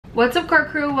What's up, core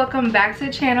crew? Welcome back to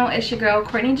the channel. It's your girl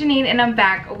Courtney Janine, and I'm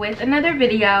back with another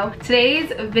video.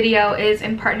 Today's video is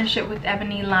in partnership with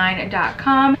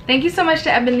EBONYLINE.com. Thank you so much to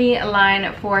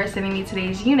EBONYLINE for sending me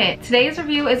today's unit. Today's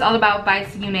review is all about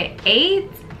Vice Unit 8.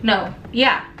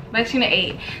 Vice Unit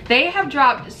 8. They have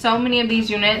dropped so many of these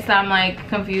units that I'm like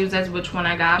confused as which one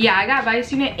I got. Yeah, I got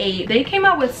Vice Unit 8. They came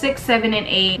out with 6, 7, and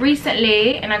 8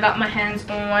 recently, and I got my hands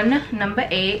on number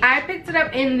 8. I picked it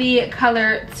up in the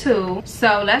color 2.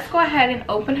 So let's go ahead and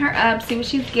open her up, see what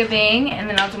she's giving, and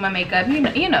then I'll do my makeup.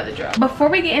 You know the drill. Before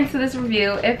we get into this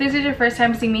review, if this is your first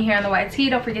time seeing me here on the YT,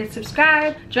 don't forget to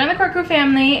subscribe, join the core crew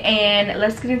family, and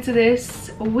let's get into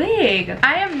this wig.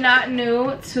 I am not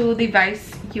new to the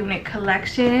Vice Unit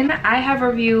collection. I have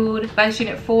reviewed Vice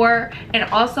Unit 4 and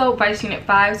also Vice Unit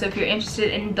 5, so if you're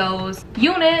interested in those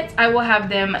units, I will have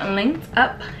them linked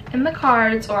up in the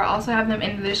cards, or also have them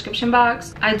in the description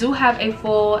box. I do have a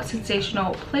full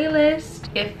Sensational playlist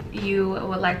if you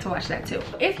would like to watch that too.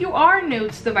 If you are new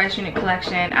to the Vice Unit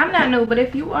collection, I'm not new, but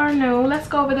if you are new, let's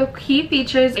go over the key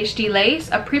features. HD lace,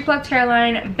 a pre-plucked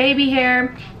hairline, baby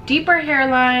hair, deeper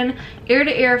hairline,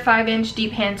 ear-to-ear 5-inch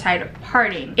deep hand tight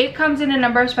parting. It comes in a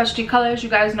number of specialty colors. You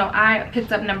guys know I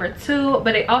picked up number 2,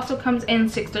 but it also comes in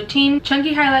 613,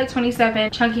 chunky highlight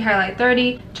 27, chunky highlight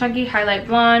 30, chunky highlight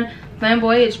blonde,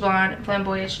 flamboyage blonde,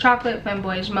 flamboyage chocolate,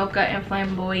 flamboyage mocha, and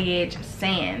flamboyage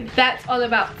sand. That's all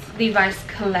about the Vice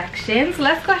collections.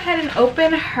 Let's go ahead and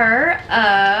open her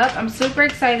up. I'm super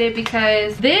excited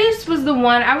because this was the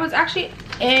one I was actually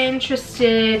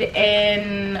interested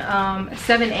in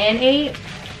 7 and 8.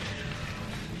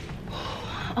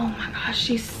 Oh my gosh,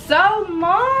 she's so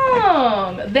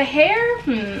mom. The hair,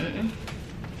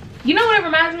 you know what it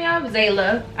reminds me of?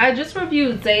 Zayla. I just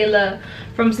reviewed Zayla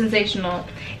from Sensational.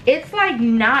 It's like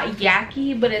not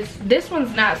yucky, but this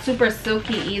one's not super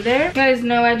silky either. You guys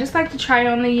know I just like to try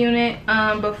on the unit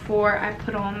before I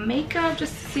put on makeup,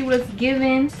 just to see what it's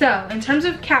giving. So in terms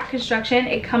of cap construction,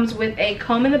 it comes with a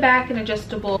comb in the back, an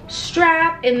adjustable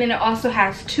strap, and then it also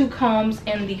has 2 combs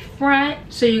in the front,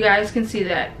 so you guys can see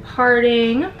that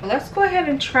parting. Let's go ahead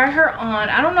and try her on.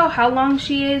 I don't know how long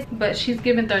she is, but she's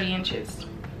giving 30 inches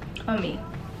on me.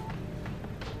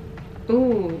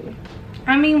 Ooh,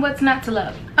 I mean, what's not to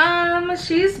love?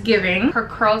 She's giving. Her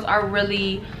curls are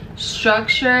really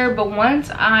structured, but once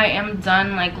I am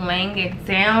done like laying it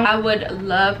down, I would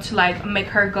love to like make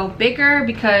her go bigger,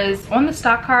 because on the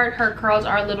stock card her curls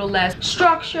are a little less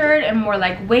structured and more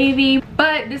like wavy.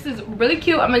 But this is really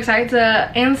cute. I'm excited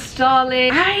to install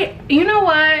it. You know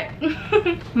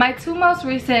what? My 2 most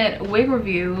recent wig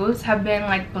reviews have been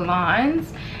like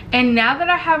blondes, and now that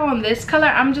I have on this color,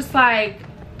 I'm just like,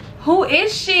 who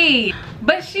is she?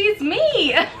 But she's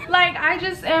me. Like, I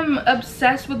just am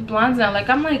obsessed with blondes now. Like,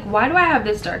 I'm like, why do I have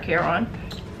this dark hair on?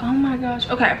 Oh my gosh.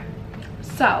 Okay,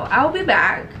 so I'll be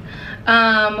back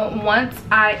once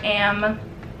I am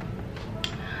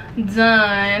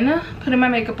done putting my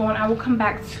makeup on. I will come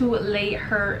back to lay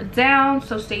her down,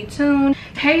 so stay tuned.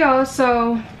 Hey y'all,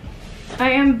 so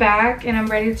I am back and I'm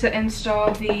ready to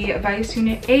install the Vice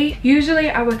Unit 8.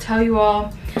 Usually I would tell you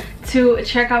all to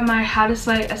check out my how to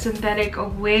slay a synthetic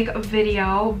wig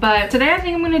video, but today I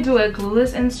think I'm going to do a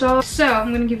glueless install. So I'm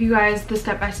going to give you guys the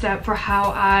step-by-step for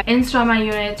how I install my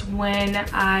units when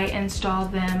I install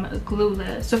them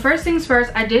glueless. So first things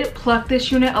first, I did pluck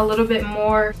this unit a little bit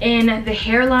more in the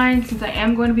hairline since I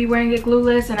am going to be wearing it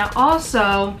glueless, and I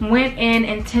also went in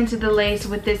and tinted the lace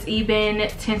with this Ebon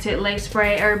tinted lace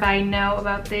spray. Everybody know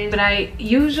about this, but I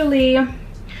usually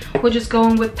will just go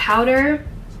in with powder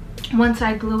once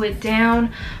I glue it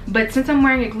down, but since I'm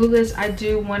wearing it glueless, I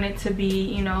do want it to be,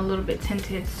 you know, a little bit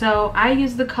tinted, so I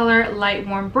use the color light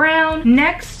warm brown.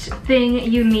 Next thing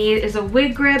you need is a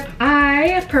wig grip.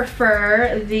 I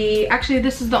prefer actually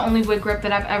this is the only wig grip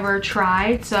that I've ever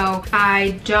tried, so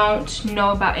I don't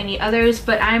know about any others,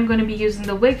 but I'm going to be using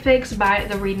the Wig Fix by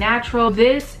the Renatural.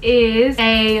 This is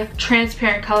a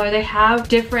transparent color. They have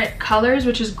different colors,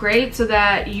 which is great, so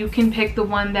that you can pick the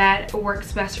one that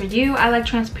works best for you. I like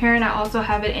transparent. I also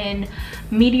have it in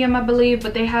medium, I believe,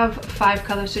 but they have 5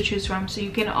 colors to choose from, so you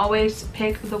can always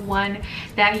pick the one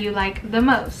that you like the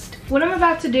most. What I'm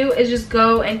about to do is just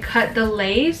go and cut the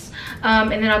lace,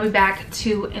 and then I'll be back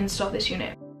to install this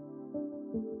unit.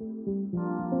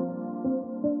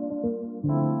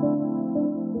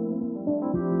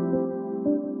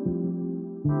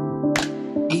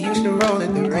 We used to roll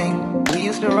at the ring. We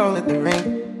used to roll at the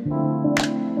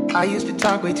ring. I used to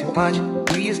talk way too much.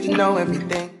 You used to know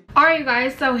everything. Alright you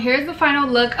guys, so here's the final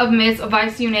look of Miss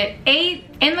Vice Unit 8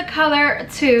 in the color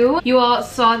 2. You all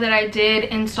saw that I did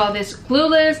install this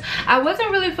glueless. I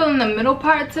wasn't really feeling the middle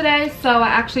part today, so I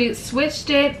actually switched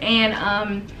it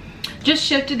and just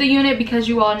shifted the unit because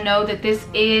you all know that this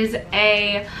is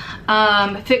a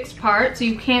fixed part, so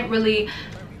you can't really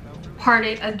part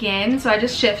it again. So I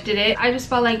just shifted it. I just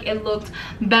felt like it looked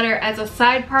better as a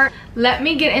side part. Let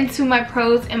me get into my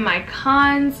pros and my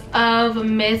cons of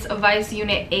Miss Vice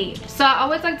Unit 8. So I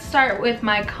always like to start with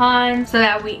my cons so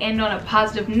that we end on a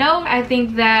positive note. I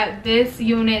think that this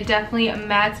unit definitely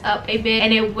mattes up a bit,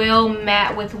 and it will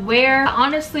matte with wear. I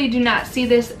honestly do not see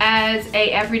this as a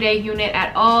everyday unit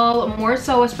at all, more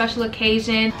so a special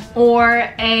occasion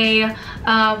or a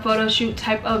photo shoot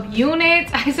type of unit.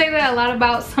 I say that a lot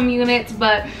about some units,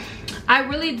 but I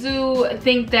really do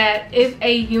think that if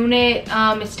a unit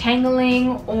is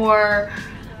tangling or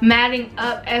matting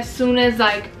up as soon as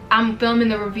like I'm filming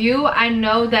the review, I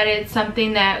know that it's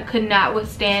something that could not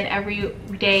withstand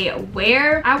everyday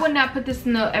wear. I would not put this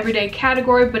in the everyday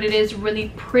category, but it is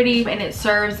really pretty and it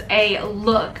serves a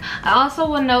look. I also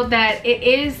will note that it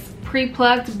is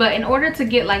pre-plucked, but in order to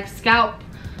get like scalp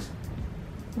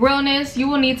realness, you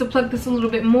will need to pluck this a little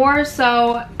bit more.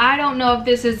 So I don't know if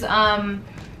this is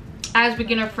as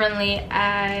beginner friendly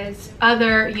as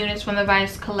other units from the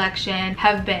Vice collection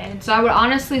have been. So I would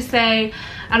honestly say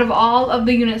out of all of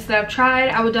the units that I've tried,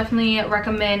 I would definitely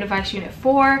recommend Vice Unit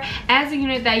 4 as a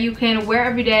unit that you can wear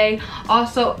every day.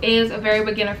 Also is very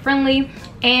beginner friendly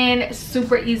and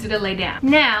super easy to lay down.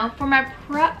 Now for my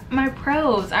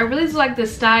pros, I really like the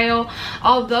style.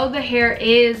 Although the hair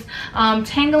is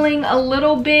tangling a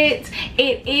little bit,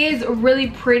 it is really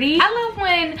pretty. I love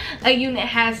when a unit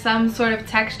has some sort of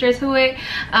texture to it.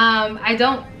 I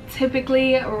don't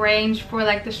typically range for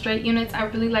like the straight units. I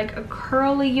really like a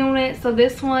curly unit, so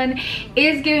this one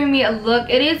is giving me a look.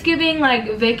 It is giving like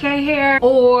vacay hair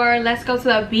or let's go to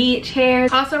the beach hair.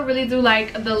 Also really do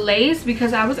like the lace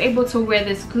because I was able to wear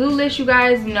this glueless. You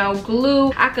guys know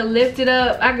glue, I could lift it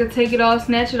up, I could take it off,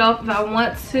 snatch it off if I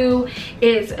want to.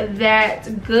 It's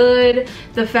that good.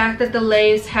 The fact that the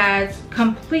lace has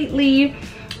completely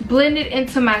blended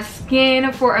into my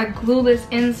skin for a glueless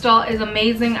install is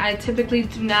amazing. I typically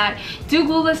do not do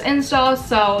glueless installs,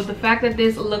 so the fact that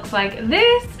this looks like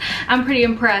this, I'm pretty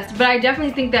impressed. But I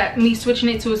definitely think that me switching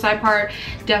it to a side part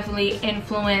definitely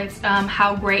influenced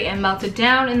how great it melted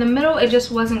down. In the middle, it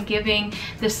just wasn't giving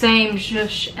the same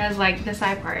zhuzh as like the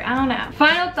side part. I don't know.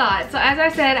 Final thoughts. So as I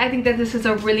said, I think that this is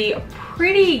a really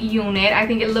pretty unit. I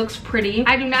think it looks pretty.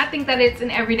 I do not think that it's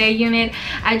an everyday unit.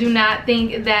 I do not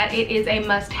think that it is a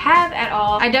must-have at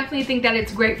all. I definitely think that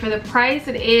it's great for the price.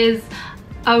 It is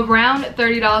around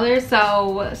 $30,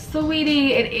 so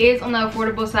sweetie, it is on the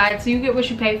affordable side, so you get what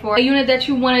you pay for. A unit that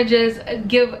you want to just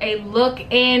give a look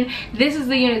in, this is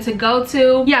the unit to go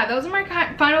to. Yeah, those are my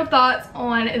final thoughts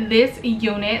on this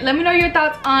unit. Let me know your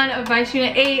thoughts on Vice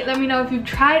Unit 8. Let me know if you've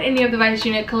tried any of the Vice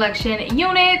Unit collection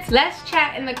units. Let's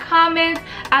chat in the comments.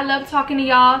 I love talking to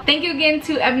y'all. Thank you again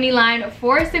to EBONYLINE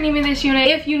for sending me this unit.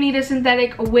 If you need a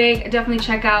synthetic wig, definitely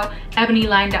check out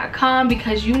EBONYLINE.com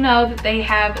because you know that they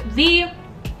have the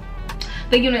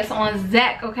units on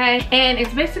Zek, okay? And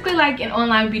it's basically like an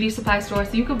online beauty supply store,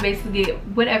 so you can basically get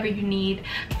whatever you need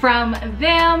from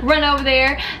them. Run over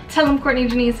there, tell them Courtney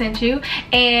Janine sent you,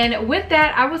 and with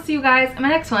that, I will see you guys in my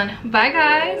next one. Bye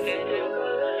guys.